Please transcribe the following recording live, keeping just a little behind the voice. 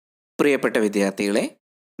പ്രിയപ്പെട്ട വിദ്യാർത്ഥികളെ,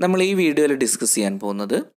 നമ്മൾ ഈ വീഡിയോയിൽ ഡിസ്കസ് ചെയ്യാൻ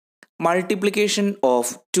പോകുന്നത് മൾട്ടിപ്ലിക്കേഷൻ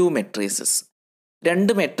ഓഫ് ടു മെട്രിസസ്.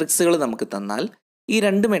 രണ്ട് മെട്രിക്സുകൾ നമുക്ക് തന്നാൽ ഈ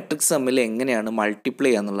രണ്ട് മെട്രിക്സ് തമ്മിൽ എങ്ങനെയാണ് മൾട്ടിപ്ലൈ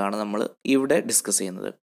ചെയ്യുക എന്നുള്ളതാണ് നമ്മൾ ഇവിടെ ഡിസ്കസ് ചെയ്യുന്നത്.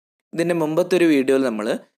 ഇതിൻ്റെ മുമ്പത്തെ ഒരു വീഡിയോയിൽ നമ്മൾ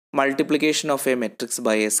multiplication of A matrix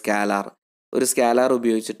by A scalar, ഒരു സ്കാലാർ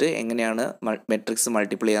ഉപയോഗിച്ചിട്ട് എങ്ങനെയാണ് മെട്രിക്സ്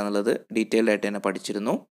മൾട്ടിപ്ലൈ ചെയ്യുക എന്നുള്ളത് ഡീറ്റെയിൽഡ് ആയിട്ട് തന്നെ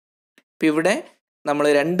പഠിച്ചിരുന്നു. അപ്പോൾ ഇവിടെ നമ്മൾ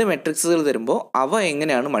രണ്ട് മെട്രിക്സുകൾ തരുമ്പോൾ അവ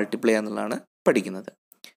എങ്ങനെയാണ് മൾട്ടിപ്ലൈ ചെയ്യുക എന്നുള്ളതാണ് പഠിക്കുന്നത്.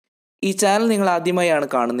 ഈ ചാനൽ നിങ്ങൾ ആദ്യമായാണ്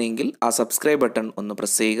കാണുന്നതെങ്കിൽ ആ സബ്സ്ക്രൈബ് ബട്ടൺ ഒന്ന്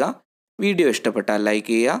പ്രസ് ചെയ്യുക. വീഡിയോ ഇഷ്ടപ്പെട്ടാൽ ലൈക്ക്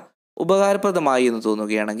ചെയ്യുക. ഉപകാരപ്രദമായി എന്ന്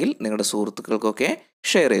തോന്നുകയാണെങ്കിൽ നിങ്ങളുടെ സുഹൃത്തുക്കൾക്കൊക്കെ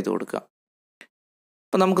ഷെയർ ചെയ്ത് കൊടുക്കുക.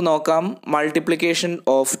 അപ്പോൾ നമുക്ക് നോക്കാം മൾട്ടിപ്ലിക്കേഷൻ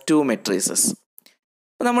ഓഫ് ടു മെട്രിസസ്.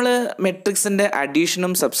 അപ്പോൾ നമ്മൾ മെട്രിക്സിൻ്റെ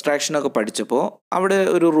അഡീഷനും സബ്സ്ട്രാക്ഷനും ഒക്കെ പഠിച്ചപ്പോൾ അവിടെ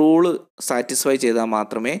ഒരു റൂള് സാറ്റിസ്ഫൈ ചെയ്താൽ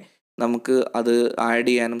മാത്രമേ നമുക്ക് അത് ആഡ്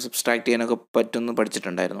ചെയ്യാനും സബ്സ്ട്രാക്ട് ചെയ്യാനൊക്കെ പറ്റുമെന്ന്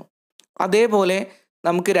പഠിച്ചിട്ടുണ്ടായിരുന്നു. അതേപോലെ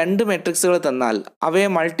നമുക്ക് രണ്ട് മെട്രിക്സുകൾ തന്നാൽ അവയെ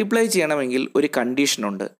മൾട്ടിപ്ലൈ ചെയ്യണമെങ്കിൽ ഒരു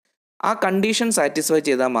കണ്ടീഷനുണ്ട്. ആ കണ്ടീഷൻ സാറ്റിസ്ഫൈ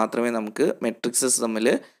ചെയ്താൽ മാത്രമേ നമുക്ക് മെട്രിക്സസ് തമ്മിൽ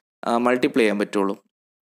മൾട്ടിപ്ലൈ ചെയ്യാൻ പറ്റുള്ളൂ.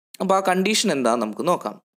 അപ്പോൾ ആ കണ്ടീഷൻ എന്താണെന്ന് നമുക്ക്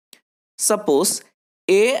നോക്കാം. Suppose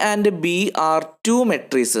A and B R to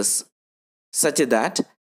matrices such that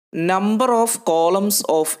number of columns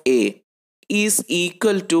of A is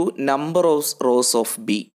equal to number of rows of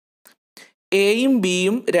B. എയും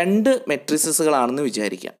ബിയും രണ്ട് മെട്രിസസുകളാണെന്ന്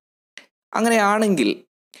വിചാരിക്കാം. അങ്ങനെയാണെങ്കിൽ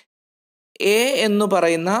എ എന്ന്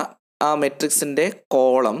പറയുന്ന ആ മെട്രിക്സിൻ്റെ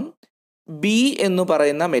കോളം ബി എന്ന്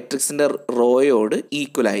പറയുന്ന മെട്രിക്സിൻ്റെ റോയോട്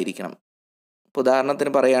ഈക്വൽ ആയിരിക്കണം. ഇപ്പോൾ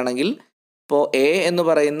ഉദാഹരണത്തിന് പറയുകയാണെങ്കിൽ, ഇപ്പോൾ എ എന്ന്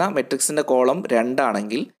പറയുന്ന മെട്രിക്സിൻ്റെ കോളം 2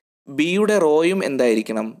 ആണെങ്കിൽ ബിയുടെ റോയും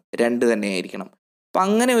എന്തായിരിക്കണം? 2 തന്നെയായിരിക്കണം. അപ്പം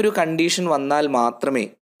അങ്ങനെ ഒരു കണ്ടീഷൻ വന്നാൽ മാത്രമേ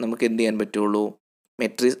നമുക്ക് എന്ത് ചെയ്യാൻ പറ്റുള്ളൂ?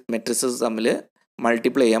 മെട്രിസസ് തമ്മിൽ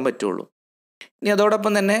മൾട്ടിപ്ലൈ ചെയ്യാൻ പറ്റുള്ളൂ. ഇനി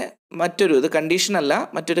അതോടൊപ്പം തന്നെ ഇത് കണ്ടീഷനല്ല,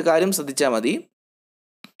 മറ്റൊരു കാര്യം ശ്രദ്ധിച്ചാൽ മതി.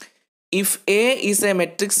 If A is A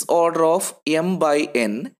matrix order of M by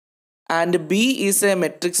N and B is A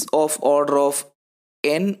matrix of order of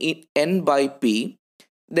N by P,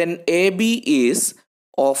 then A B is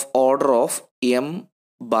of order of M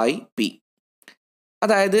by P.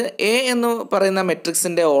 അതായത് A എന്ന് പറയുന്ന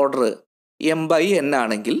മെട്രിക്സിൻ്റെ order M by N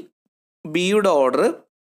ആണെങ്കിൽ ബിയുടെ order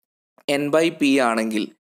N by P ആണെങ്കിൽ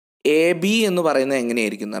A B എന്ന് പറയുന്നത്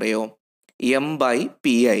എങ്ങനെയായിരിക്കും എന്നറിയോ? എം ബൈ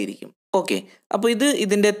പി ആയിരിക്കും. ഓക്കെ, അപ്പോൾ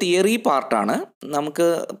ഇതിൻ്റെ തിയറി പാർട്ടാണ്. നമുക്ക്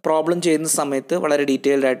പ്രോബ്ലം ചെയ്യുന്ന സമയത്ത് വളരെ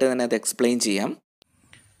ഡീറ്റെയിൽഡ് ആയിട്ട് തന്നെ അത് എക്സ്പ്ലെയിൻ ചെയ്യാം.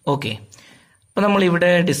 ഓക്കെ, അപ്പോൾ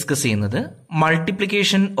നമ്മളിവിടെ ഡിസ്കസ് ചെയ്യുന്നത്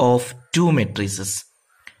മൾട്ടിപ്ലിക്കേഷൻ ഓഫ് ടു മെട്രിസസ്.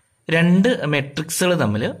 രണ്ട് മെട്രിക്സുകൾ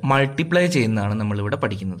തമ്മിൽ മൾട്ടിപ്ലൈ ചെയ്യുന്നതാണ് നമ്മളിവിടെ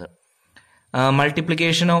പഠിക്കുന്നത്.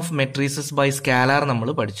 Multiplication of matrices by scalar നമ്മൾ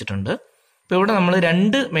പഠിച്ചിട്ടുണ്ട്. ഇപ്പോൾ ഇവിടെ നമ്മൾ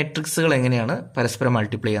രണ്ട് മെട്രിക്സുകൾ എങ്ങനെയാണ് പരസ്പരം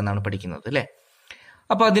മൾട്ടിപ്ലൈ ചെയ്യാന്നാണ് പഠിക്കുന്നത്, അല്ലേ?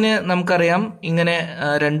 അപ്പോൾ അതിന് നമുക്കറിയാം, ഇങ്ങനെ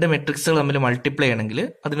രണ്ട് മെട്രിക്സുകൾ തമ്മിൽ മൾട്ടിപ്ലൈ ചെയ്യണമെങ്കിൽ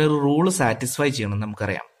അതിനൊരു റൂള് സാറ്റിസ്ഫൈ ചെയ്യണം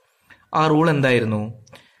നമുക്കറിയാം. ആ റൂൾ എന്തായിരുന്നു?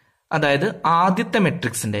 അതായത് ആദ്യത്തെ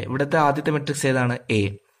മെട്രിക്സിൻ്റെ, ഇവിടുത്തെ ആദ്യത്തെ മെട്രിക്സ് ഏതാണ്? എ.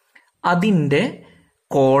 അതിൻ്റെ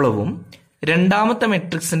കോളവും രണ്ടാമത്തെ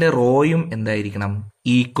മെട്രിക്സിൻ്റെ റോയും എന്തായിരിക്കണം?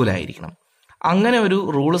 ഈക്വൽ ആയിരിക്കണം. അങ്ങനെ ഒരു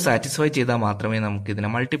റൂള് സാറ്റിസ്ഫൈ ചെയ്താൽ മാത്രമേ നമുക്ക് ഇതിനെ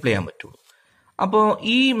മൾട്ടിപ്ലൈ ചെയ്യാൻ പറ്റുള്ളൂ. അപ്പോൾ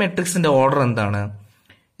ഈ മെട്രിക്സിൻ്റെ ഓർഡർ എന്താണ്?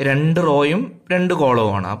 2 റോയും 2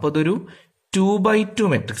 കോളവുമാണ്. അപ്പോൾ ഇതൊരു 2x2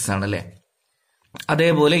 മെട്രിക്സ് ആണ്, അല്ലേ?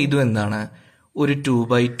 അതേപോലെ ഇതും എന്താണ്? ഒരു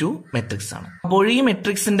 2x2 മെട്രിക്സ് ആണ്. അപ്പോൾ ഈ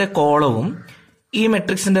മെട്രിക്സിൻ്റെ കോളവും ഈ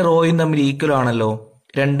മെട്രിക്സിൻ്റെ റോയും തമ്മിൽ ഈക്വൽ ആണല്ലോ.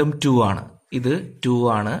 രണ്ടും 2 ആണ്. ഇത് 2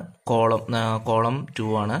 ആണ്, കോളം 2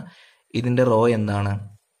 ആണ്, ഇതിൻ്റെ റോ എന്താണ്?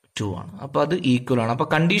 2 ആണ്. അപ്പോൾ അത് ഈക്വൽ ആണ്. അപ്പോൾ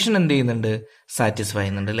കണ്ടീഷൻ എന്ത് ചെയ്യുന്നുണ്ട്? സാറ്റിസ്ഫൈ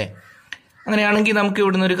ചെയ്യുന്നുണ്ട്, അല്ലേ? അങ്ങനെയാണെങ്കിൽ നമുക്ക്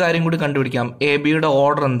ഇവിടുന്ന് ഒരു കാര്യം കൂടി കണ്ടുപിടിക്കാം. എ ബിയുടെ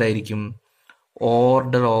ഓർഡർ എന്തായിരിക്കും?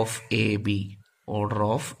 Order of A B. Order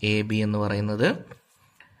of A B എന്ന് പറയുന്നത്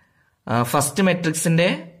first മെട്രിക്സിൻ്റെ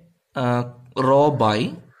raw by,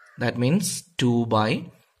 that means 2 by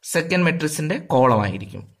second മെട്രിക്സിൻ്റെ column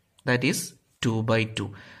ആയിരിക്കും, ദാറ്റ് ഈസ് 2x2.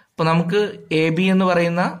 അപ്പോൾ നമുക്ക് എ ബി എന്ന്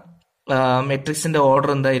പറയുന്ന മെട്രിക്സിൻ്റെ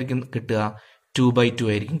ഓർഡർ എന്തായിരിക്കും കിട്ടുക?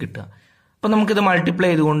 2x2 ആയിരിക്കും കിട്ടുക. അപ്പോൾ നമുക്കിത്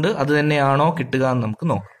മൾട്ടിപ്ലൈ ചെയ്തുകൊണ്ട് അത് തന്നെയാണോ കിട്ടുക എന്ന് നമുക്ക്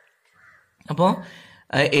നോക്കാം. അപ്പോൾ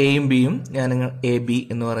എയും ബിയും എ ബി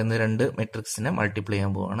എന്ന് പറയുന്ന രണ്ട് മെട്രിക്സിനെ മൾട്ടിപ്ലൈ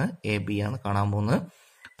ചെയ്യാൻ പോവാണ്. എ ബി ആണ് കാണാൻ പോകുന്നത്.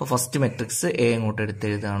 അപ്പോൾ ഫസ്റ്റ് മെട്രിക്സ് എ അങ്ങോട്ട്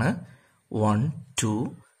എടുത്തെഴുതാണ് 1 2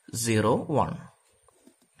 0 1.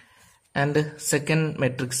 ആൻഡ് സെക്കൻഡ്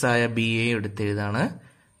മെട്രിക്സ് ആയ ബി എ എടുത്തെഴുതാണ്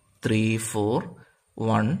 3 4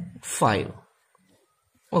 1 5.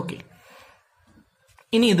 ഓക്കെ,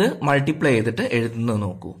 ഇനി ഇത് മൾട്ടിപ്ലൈ ചെയ്തിട്ട് എഴുതുന്നത്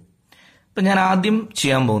നോക്കൂ. അപ്പം ഞാൻ ആദ്യം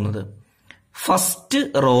ചെയ്യാൻ പോകുന്നത് ഫസ്റ്റ്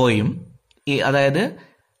റോയും, അതായത്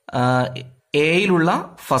എയിലുള്ള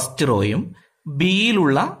ഫസ്റ്റ് റോയും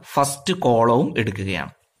ബിയിലുള്ള ഫസ്റ്റ് കോളവും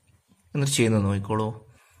എടുക്കുകയാണ്. എന്നിട്ട് ചെയ്യുന്നത് നോക്കിക്കോളൂ.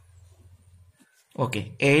 Okay,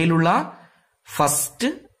 എയിലുള്ള first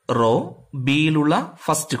row ബിയിലുള്ള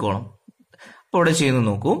first column. അപ്പോൾ ഇവിടെ ചെയ്ത്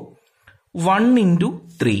നോക്കൂ. 1 into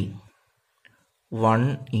 3. 1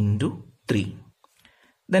 into 3.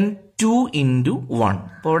 Then 2 into 1.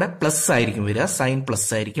 അപ്പോൾ ഇവിടെ പ്ലസ് ആയിരിക്കും വരിക, സൈൻ പ്ലസ്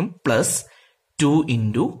ആയിരിക്കും. Plus 2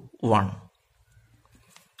 into 1.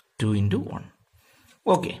 2 into 1.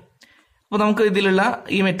 ഓക്കെ. അപ്പോൾ നമുക്ക് ഇതിലുള്ള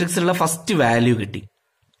ഈ മെട്രിക്സിലുള്ള ഫസ്റ്റ് വാല്യൂ കിട്ടി.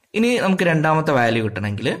 ഇനി നമുക്ക് രണ്ടാമത്തെ വാല്യൂ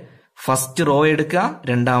കിട്ടണമെങ്കിൽ ഫസ്റ്റ് റോ എടുക്കുക,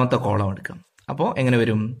 രണ്ടാമത്തെ കോളം എടുക്കാം. അപ്പോൾ എങ്ങനെ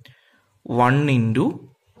വരും? 1 into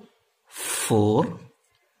 4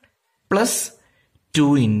 പ്ലസ് 2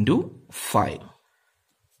 into 5.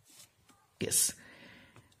 യെസ്.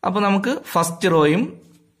 അപ്പോൾ നമുക്ക് ഫസ്റ്റ് റോയും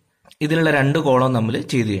ഇതിലുള്ള രണ്ട് കോളവും നമ്മൾ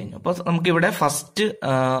ചെയ്തു കഴിഞ്ഞു. അപ്പോൾ നമുക്കിവിടെ ഫസ്റ്റ്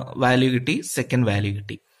വാല്യൂ കിട്ടി, സെക്കൻഡ് വാല്യൂ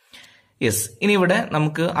കിട്ടി. യെസ്. ഇനി ഇവിടെ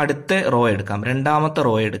നമുക്ക് അടുത്ത റോ എടുക്കാം, രണ്ടാമത്തെ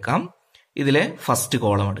റോ എടുക്കാം, ഇതിലെ ഫസ്റ്റ്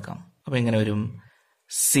കോളം എടുക്കാം. അപ്പോൾ എങ്ങനെ വരും?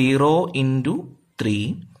 0 into 3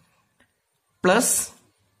 പ്ലസ്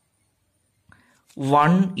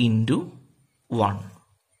 1 into 1.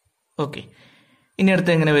 ഓക്കെ. ഇനി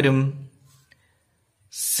അടുത്ത് എങ്ങനെ വരും?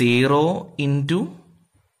 0 into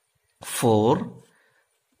 4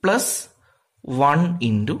 പ്ലസ് 1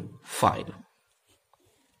 into 5.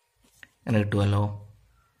 അങ്ങനെ കിട്ടുമല്ലോ.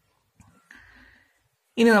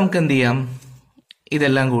 ഇനി നമുക്ക് എന്ത് ചെയ്യാം?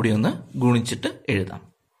 ഇതെല്ലാം കൂടി ഒന്ന് ഗുണിച്ചിട്ട് എഴുതാം.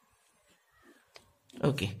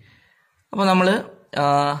 ഓക്കെ. അപ്പോൾ നമ്മൾ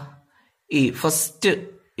ഈ ഫസ്റ്റ്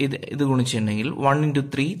ഇത് ഗുണിച്ചിട്ടുണ്ടെങ്കിൽ 1 into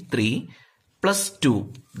 3 3 പ്ലസ് 2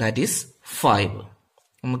 ദാറ്റ് ഈസ് 5.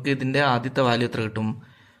 നമുക്ക് ഇതിന്റെ ആദ്യത്തെ വാല്യൂ എത്ര കിട്ടും?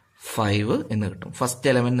 5 എന്ന് കിട്ടും. ഫസ്റ്റ്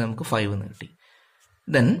എലമെന്റ് നമുക്ക് 5 എന്ന് കിട്ടി.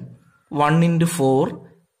 Then 1 into 4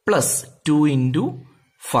 plus 2 into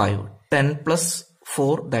 5. 10 plus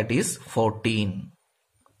 4 that is 14.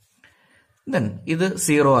 Then ഇത്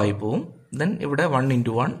 0 ആയി പോവും. ദെൻ ഇവിടെ 1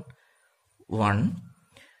 into 1 1.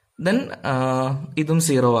 ദെൻ ഇതും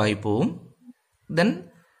 0 ആയി പോവും. Then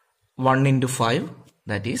 1 into 5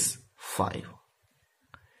 that is 5.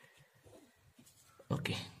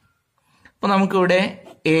 Okay. അപ്പോൾ നമുക്കിവിടെ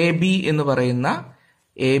എ ബി എന്ന്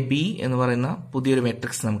പറയുന്ന പുതിയൊരു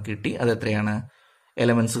മെട്രിക്സ് നമുക്ക് കിട്ടി. അത് എത്രയാണ്?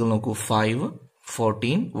 എലമെന്റ്സുകൾ നോക്കൂ. 5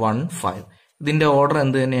 14 1 5. ഇതിന്റെ ഓർഡർ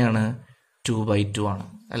എന്ത് തന്നെയാണ്? 2/2 ആണ്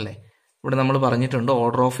അല്ലേ? ഇവിടെ നമ്മൾ പറഞ്ഞിട്ടുണ്ട്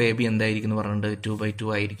ഓർഡർ ഓഫ് എ ബി എന്തായിരിക്കും എന്ന് പറഞ്ഞിട്ടുണ്ട്, 2/2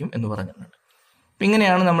 ആയിരിക്കും എന്ന് പറഞ്ഞിട്ടുണ്ട്. അപ്പം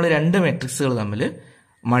ഇങ്ങനെയാണ് നമ്മൾ രണ്ട് മെട്രിക്സുകൾ തമ്മിൽ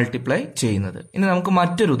മൾട്ടിപ്ലൈ ചെയ്യുന്നത്. ഇനി നമുക്ക്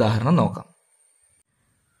മറ്റൊരു ഉദാഹരണം നോക്കാം.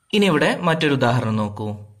 ഇനി ഇവിടെ മറ്റൊരു ഉദാഹരണം നോക്കൂ.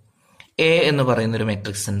 എ എന്ന് പറയുന്ന ഒരു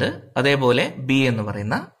മെട്രിക്സ് ഉണ്ട്, അതേപോലെ ബി എന്ന്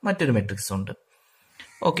പറയുന്ന മറ്റൊരു മെട്രിക്സ് ഉണ്ട്.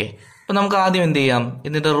 ഓക്കെ. അപ്പൊ നമുക്ക് ആദ്യം എന്ത് ചെയ്യാം?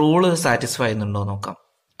 ഇതിന്റെ റൂള് സാറ്റിസ്ഫൈ ചെയ്യുന്നുണ്ടോ നോക്കാം.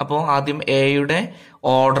 അപ്പോൾ ആദ്യം എയുടെ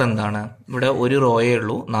ഓർഡർ എന്താണ്? ഇവിടെ ഒരു റോയേ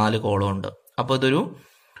ഉള്ളൂ, 4 കോളം ഉണ്ട്. അപ്പോൾ ഇതൊരു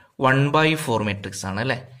 1/4 മെട്രിക്സ് ആണ്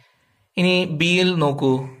അല്ലേ? ഇനി ബിയിൽ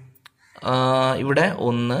നോക്കൂ. ഇവിടെ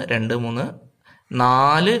 1 2 3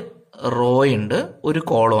 4 റോയുണ്ട്, ഒരു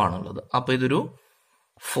കോളമാണുള്ളത്. അപ്പോൾ ഇതൊരു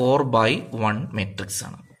 4/1 മെട്രിക്സ്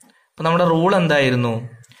ആണ്. അപ്പൊ നമ്മുടെ റൂൾ എന്തായിരുന്നു?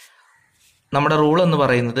 നമ്മുടെ റൂൾ എന്ന്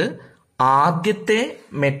പറയുന്നത് ആദ്യത്തെ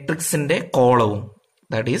മെട്രിക്സിന്റെ കോളവും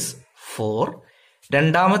ദാറ്റ് ഈസ് 4,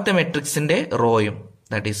 രണ്ടാമത്തെ മെട്രിക്സിന്റെ റോയും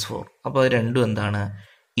ദാറ്റ് ഈസ് 4. അപ്പോൾ അത് രണ്ടും എന്താണ്?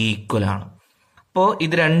 ഈക്വൽ ആണ്. അപ്പോൾ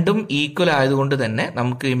ഇത് രണ്ടും ഈക്വൽ ആയതുകൊണ്ട് തന്നെ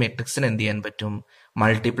നമുക്ക് ഈ മെട്രിക്സിന് എന്ത് ചെയ്യാൻ പറ്റും?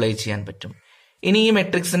 മൾട്ടിപ്ലൈ ചെയ്യാൻ പറ്റും. ഇനി ഈ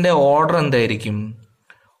മെട്രിക്സിന്റെ ഓർഡർ എന്തായിരിക്കും?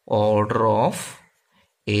 ഓർഡർ ഓഫ്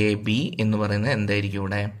എ ബി എന്ന് പറയുന്നത് എന്തായിരിക്കും?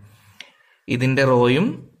 ഇവിടെ ഇതിന്റെ റോയും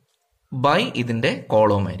ബൈ ഇതിന്റെ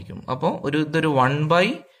കോളവും ആയിരിക്കും. അപ്പോൾ ഇതൊരു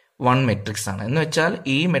 1/1 മെട്രിക്സ് ആണ്. എന്ന് വെച്ചാൽ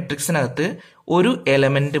ഈ മെട്രിക്സിനകത്ത് ഒരു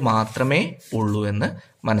എലമെന്റ് മാത്രമേ ഉള്ളൂ എന്ന്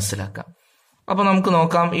മനസ്സിലാക്കാം. അപ്പൊ നമുക്ക്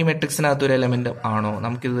നോക്കാം ഈ മെട്രിക്സിനകത്ത് ഒരു എലമെന്റ് ആണോ?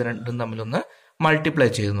 നമുക്കിത് രണ്ടും തമ്മിലൊന്ന് മൾട്ടിപ്ലൈ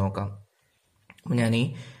ചെയ്ത് നോക്കാം. അപ്പൊ ഞാൻ ഈ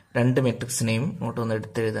രണ്ട് മെട്രിക്സിനെയും ഇങ്ങോട്ടൊന്ന്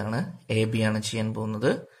എടുത്തെഴുതാണ്. എ ബി ആണ് ചെയ്യാൻ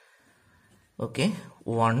പോകുന്നത്. ഓക്കെ.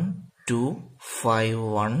 1 2 5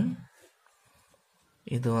 1.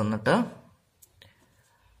 ഇത് വന്നിട്ട്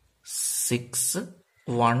 6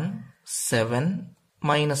 1 7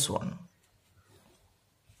 -1.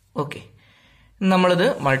 ഓക്കെ. നമ്മളിത്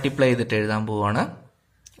മൾട്ടിപ്ലൈ ചെയ്തിട്ട് എഴുതാൻ പോവാണ്.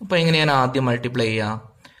 അപ്പൊ എങ്ങനെയാണ് ആദ്യം മൾട്ടിപ്ലൈ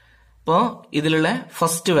ചെയ്യുക? അപ്പോൾ ഇതിലുള്ള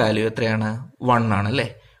ഫസ്റ്റ് വാല്യൂ എത്രയാണ്? 1 ആണ് അല്ലേ?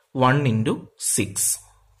 1 into 6.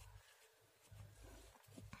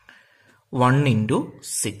 1 into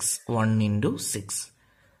 6. 1 into 6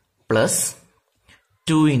 plus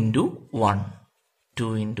 2 into 1. 2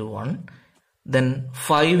 into 1. Then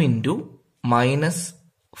 5 into minus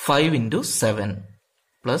 5 into 7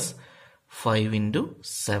 plus 5 into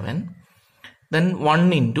 7. Then 1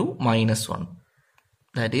 into minus 1.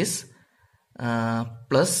 That is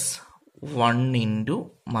plus 1 into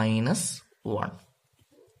minus 1.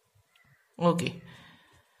 Okay.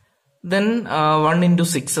 Then 1 into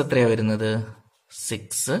 6 എത്രയാ വരുന്നത്?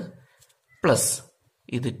 6 plus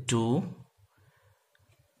ഇത് 2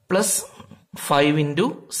 പ്ലസ് 5 ഇൻറ്റു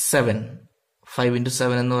 7. 5 ഇൻറ്റു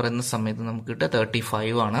 7 എന്ന് പറയുന്ന സമയത്ത് നമുക്ക് കിട്ടുക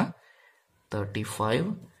 35 ആണ്. 35.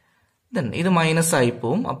 ദെൻ ഇത് മൈനസ് ആയി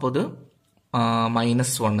പോവും. അപ്പോൾ ഇത്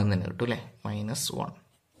 -1 എന്ന് തന്നെ കിട്ടും അല്ലേ? -1.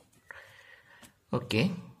 ഓക്കെ.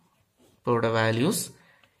 ഇപ്പോൾ ഇവിടെ വാല്യൂസ്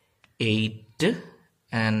 8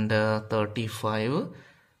 ആൻഡ് 35.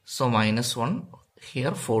 സോ -1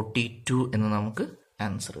 ഹിയർ 42 എന്ന് നമുക്ക്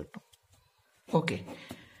ആൻസർ കിട്ടും. ഓക്കെ.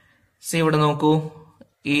 സോ ഇവിടെ നോക്കൂ,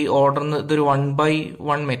 ഈ ഓർഡറിന് ഇതൊരു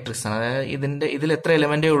 1/1 മെട്രിക്സ് ആണ്. അതായത് ഇതിൽ എത്ര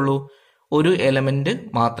എലമെന്റേ ഉള്ളൂ? ഒരു എലമെന്റ്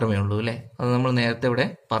മാത്രമേ ഉള്ളൂ അല്ലേ? അത് നമ്മൾ നേരത്തെ ഇവിടെ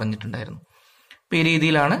പറഞ്ഞിട്ടുണ്ടായിരുന്നു. അപ്പൊ ഈ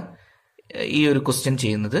രീതിയിലാണ് ഈ ഒരു ക്വസ്റ്റ്യൻ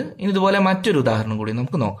ചെയ്യുന്നത്. ഇനി ഇതുപോലെ മറ്റൊരു ഉദാഹരണം കൂടി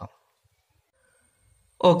നമുക്ക് നോക്കാം.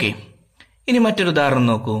 ഓക്കെ, ഇനി മറ്റൊരു ഉദാഹരണം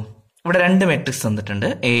നോക്കൂ. ഇവിടെ 2 മെട്രിക്സ് തന്നിട്ടുണ്ട്,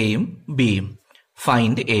 എയും ബിയും.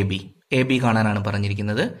 Find A B. A B കാണാനാണ്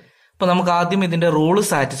പറഞ്ഞിരിക്കുന്നത്. അപ്പൊ നമുക്ക് ആദ്യം ഇതിന്റെ റൂള്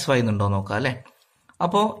സാറ്റിസ്ഫൈ ചെയ്യുന്നുണ്ടോ നോക്കാം അല്ലെ?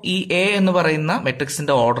 അപ്പോൾ ഈ എ എന്ന് പറയുന്ന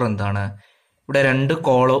മെട്രിക്സിന്റെ ഓർഡർ എന്താണ്? ഇവിടെ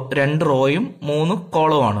 2 റോയും 3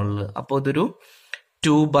 കോളവും ആണുള്ളത്. അപ്പോൾ ഇതൊരു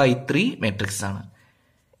 2/3 മെട്രിക്സ് ആണ്.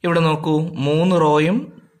 ഇവിടെ നോക്കൂ, 3 റോയും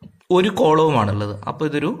 1 കോളവുമാണുള്ളത്. അപ്പോൾ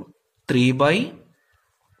ഇതൊരു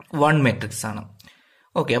 3/1 മെട്രിക്സ് ആണ്.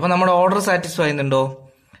 ഓക്കെ, അപ്പൊ നമ്മുടെ ഓർഡർ സാറ്റിസ്ഫൈ ചെയ്യുന്നുണ്ടോ?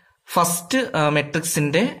 ഫസ്റ്റ്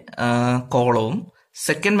മെട്രിക്സിന്റെ കോളവും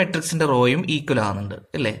സെക്കൻഡ് മെട്രിക്സിന്റെ റോയും ഈക്വൽ ആകുന്നുണ്ട്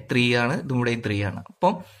അല്ലേ? 3 ആണ്, ഇതും കൂടെ 3 ആണ്.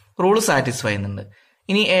 അപ്പം റൂള് സാറ്റിസ്ഫൈ ചെയ്യുന്നുണ്ട്.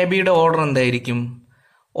 ഇനി എ ബിയുടെ ഓർഡർ എന്തായിരിക്കും?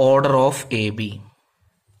 Order of A B.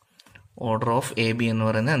 Order of A B എന്ന്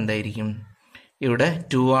പറയുന്നത് എന്തായിരിക്കും? ഇവിടെ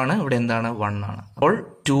 2 ആണ്, ഇവിടെ എന്താണ്? 1 ആണ്. അപ്പോൾ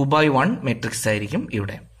 2/1 മെട്രിക്സ് ആയിരിക്കും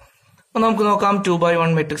ഇവിടെ. അപ്പൊ നമുക്ക് നോക്കാം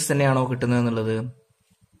 2/1 മെട്രിക്സ് തന്നെയാണോ കിട്ടുന്നത് എന്നുള്ളത്.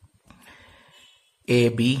 A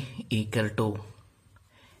B equal to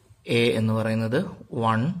A എന്ന് പറയുന്നത്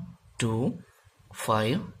 1 2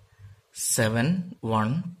 5 7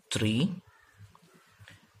 1 3.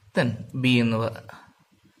 then b എന്ന്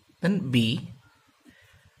then b.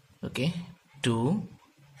 ഓക്കെ, 2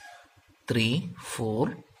 3 4.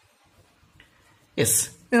 യെസ്.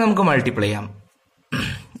 ഇനി നമുക്ക് മൾട്ടിപ്ലൈ ചെയ്യാം.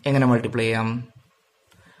 എങ്ങനെ മൾട്ടിപ്ലൈ ചെയ്യാം?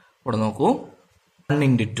 ഇവിടെ നോക്കൂ, 1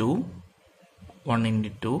 into 2 1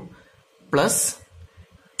 into 2 plus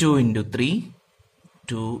 2 into 3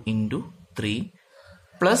 2 into 3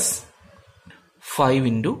 plus 5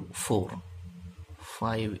 into 4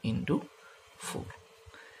 5 into 4.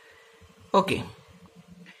 Okay,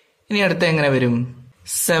 ഇനി അടുത്ത എങ്ങനെ വരും?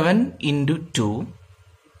 7 into 2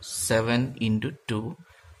 7 into 2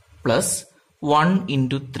 plus 1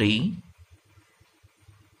 into 3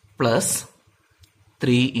 plus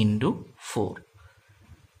 3 into 4.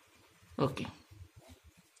 Okay,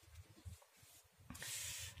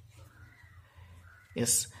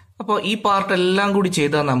 yes. അപ്പോൾ ഈ പാർട്ട് എല്ലാം കൂടി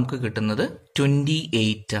ചെയ്താൽ നമുക്ക് കിട്ടുന്നത്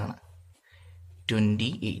 28 ആണ്.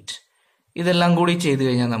 28. ഇതെല്ലാം കൂടി ചെയ്ത്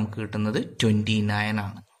കഴിഞ്ഞാൽ നമുക്ക് കിട്ടുന്നത് 29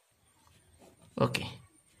 ആണ്. ഓക്കെ,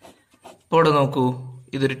 ഇപ്പോൾ ഇവിടെ നോക്കൂ,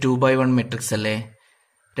 ഇതൊരു 2/1 മെട്രിക്സ് അല്ലേ?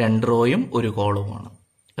 2 റോയും 1 കോളവുമാണ്.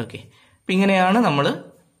 ഓക്കെ, അപ്പം ഇങ്ങനെയാണ് നമ്മൾ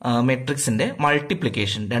മെട്രിക്സിന്റെ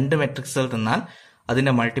മൾട്ടിപ്ലിക്കേഷൻ, 2 മെട്രിക്സുകൾ തന്നാൽ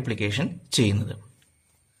അതിന്റെ മൾട്ടിപ്ലിക്കേഷൻ ചെയ്യുന്നത്.